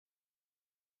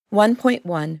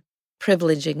1.1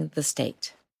 Privileging the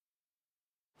State.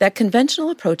 That conventional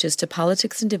approaches to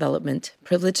politics and development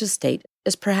privilege the state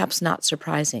is perhaps not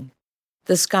surprising.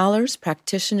 The scholars,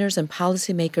 practitioners, and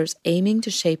policymakers aiming to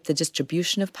shape the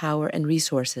distribution of power and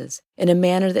resources in a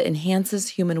manner that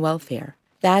enhances human welfare,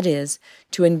 that is,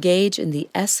 to engage in the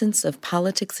essence of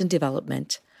politics and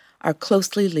development, are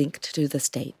closely linked to the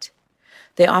state.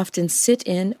 They often sit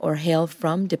in or hail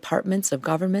from departments of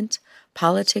government,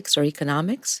 politics, or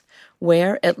economics,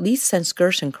 where, at least since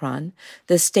Gerschenkron,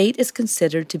 the state is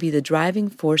considered to be the driving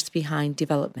force behind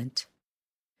development.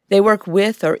 They work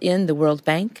with or in the World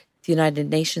Bank, the United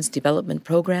Nations Development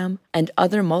Program, and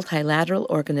other multilateral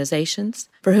organizations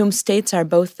for whom states are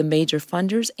both the major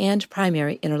funders and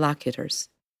primary interlocutors.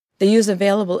 They use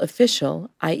available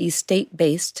official, i.e.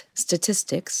 state-based,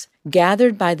 statistics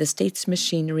gathered by the state's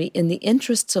machinery in the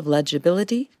interests of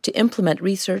legibility to implement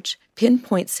research,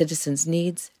 pinpoint citizens'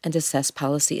 needs, and assess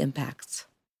policy impacts.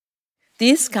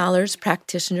 These scholars,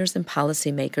 practitioners, and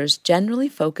policymakers generally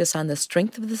focus on the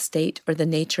strength of the state or the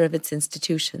nature of its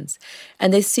institutions,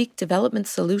 and they seek development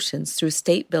solutions through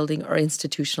state building or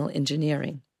institutional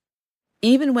engineering.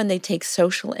 Even when they take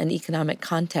social and economic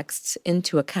contexts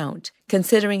into account,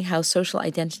 considering how social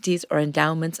identities or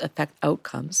endowments affect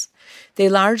outcomes, they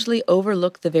largely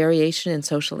overlook the variation in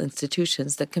social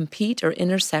institutions that compete or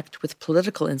intersect with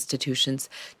political institutions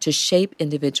to shape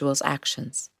individuals'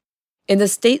 actions. In the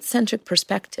state-centric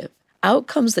perspective,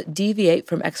 outcomes that deviate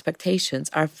from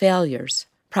expectations are failures,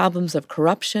 problems of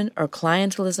corruption or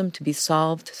clientelism to be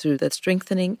solved through the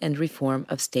strengthening and reform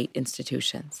of state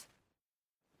institutions.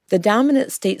 The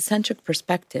dominant state-centric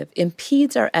perspective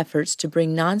impedes our efforts to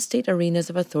bring non-state arenas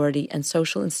of authority and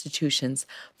social institutions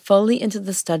fully into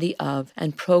the study of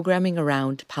and programming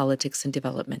around politics and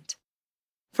development.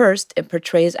 First, it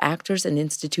portrays actors and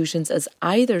institutions as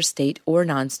either state or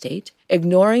non-state,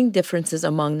 ignoring differences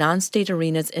among non-state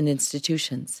arenas and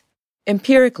institutions.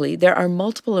 Empirically, there are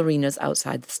multiple arenas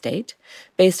outside the state,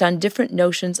 based on different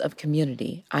notions of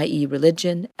community, i.e.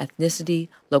 religion, ethnicity,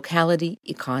 locality,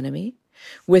 economy,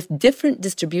 with different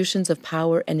distributions of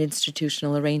power and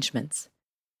institutional arrangements.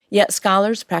 Yet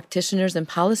scholars, practitioners, and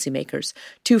policymakers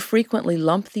too frequently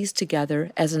lump these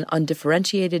together as an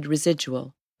undifferentiated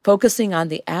residual, focusing on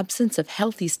the absence of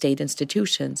healthy state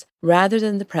institutions rather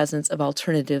than the presence of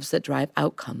alternatives that drive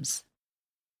outcomes.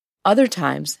 Other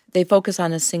times, they focus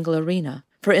on a single arena,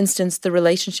 for instance, the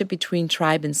relationship between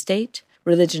tribe and state,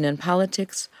 religion and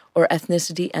politics, or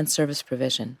ethnicity and service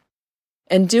provision.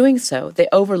 In doing so, they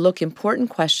overlook important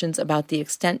questions about the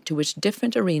extent to which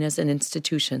different arenas and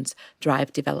institutions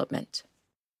drive development.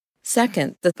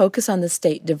 Second, the focus on the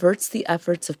state diverts the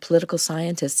efforts of political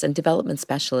scientists and development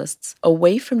specialists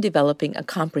away from developing a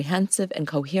comprehensive and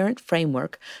coherent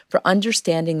framework for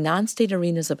understanding non-state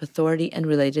arenas of authority and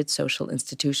related social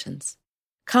institutions.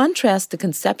 Contrast the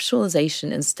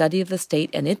conceptualization and study of the state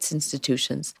and its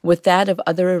institutions with that of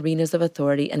other arenas of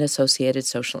authority and associated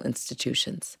social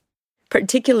institutions.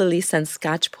 Particularly since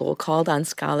Skocpol called on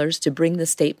scholars to bring the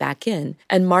state back in,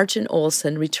 and March and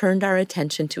Olson returned our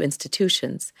attention to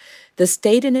institutions, the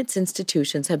state and its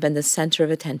institutions have been the center of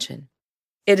attention.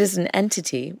 It is an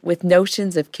entity with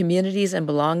notions of communities and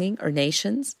belonging or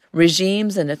nations,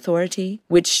 regimes and authority,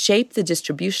 which shape the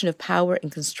distribution of power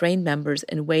and constrain members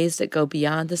in ways that go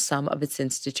beyond the sum of its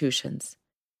institutions.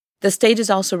 The state is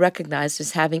also recognized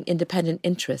as having independent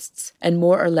interests and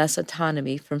more or less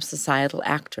autonomy from societal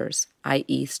actors,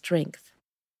 i.e. strength.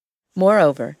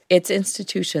 Moreover, its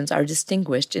institutions are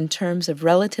distinguished in terms of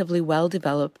relatively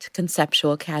well-developed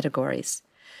conceptual categories: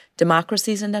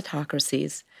 democracies and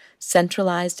autocracies,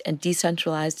 centralized and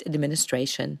decentralized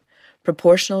administration,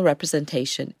 proportional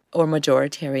representation, or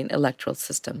majoritarian electoral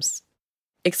systems.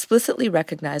 Explicitly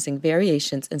recognizing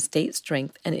variations in state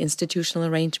strength and institutional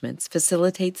arrangements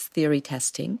facilitates theory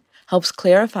testing, helps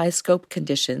clarify scope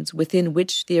conditions within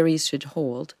which theories should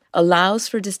hold, allows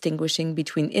for distinguishing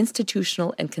between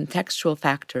institutional and contextual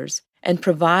factors, and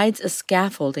provides a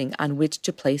scaffolding on which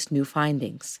to place new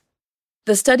findings.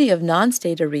 The study of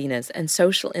non-state arenas and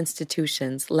social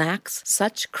institutions lacks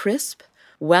such crisp,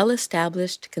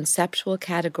 well-established conceptual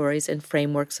categories and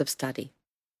frameworks of study.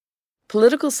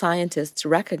 Political scientists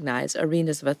recognize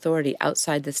arenas of authority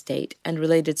outside the state and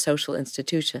related social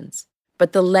institutions,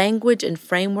 but the language and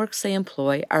frameworks they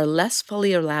employ are less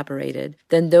fully elaborated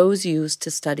than those used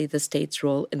to study the state's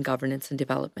role in governance and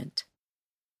development.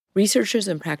 Researchers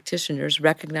and practitioners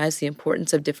recognize the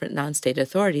importance of different non-state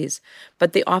authorities,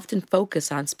 but they often focus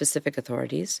on specific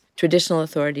authorities, traditional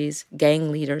authorities,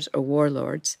 gang leaders, or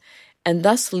warlords, and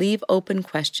thus leave open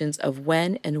questions of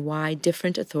when and why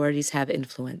different authorities have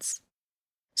influence.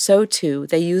 So, too,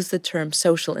 they use the term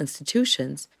social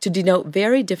institutions to denote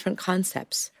very different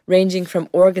concepts, ranging from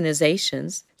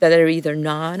organizations that are either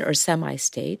non- or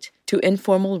semi-state to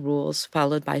informal rules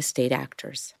followed by state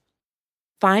actors.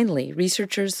 Finally,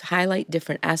 researchers highlight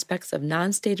different aspects of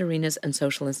non-state arenas and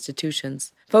social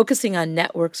institutions, focusing on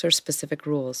networks or specific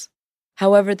rules.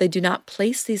 However, they do not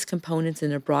place these components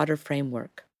in a broader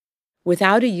framework.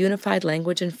 Without a unified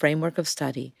language and framework of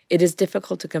study, it is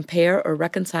difficult to compare or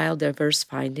reconcile diverse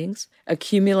findings,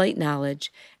 accumulate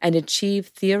knowledge, and achieve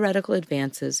theoretical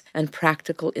advances and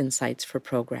practical insights for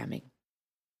programming.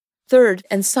 Third,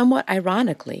 and somewhat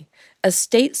ironically, a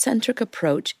state-centric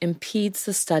approach impedes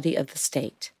the study of the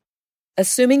state.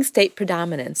 Assuming state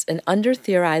predominance and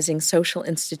under-theorizing social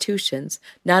institutions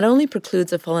not only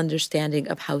precludes a full understanding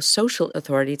of how social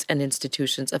authorities and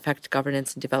institutions affect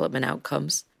governance and development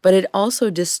outcomes, but it also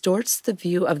distorts the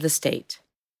view of the state.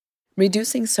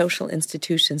 Reducing social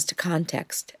institutions to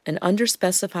context and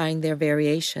underspecifying their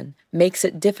variation makes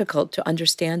it difficult to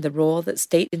understand the role that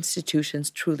state institutions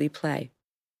truly play.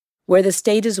 Where the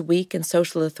state is weak and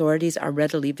social authorities are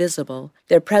readily visible,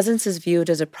 their presence is viewed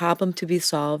as a problem to be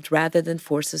solved rather than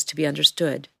forces to be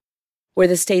understood. Where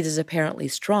the state is apparently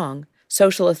strong,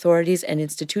 social authorities and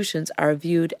institutions are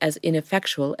viewed as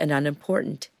ineffectual and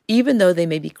unimportant, even though they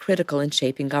may be critical in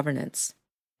shaping governance.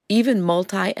 Even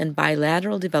multi- and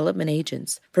bilateral development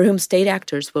agents, for whom state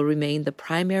actors will remain the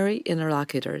primary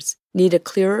interlocutors, need a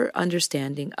clearer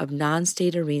understanding of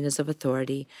non-state arenas of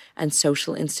authority and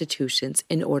social institutions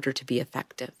in order to be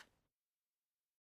effective.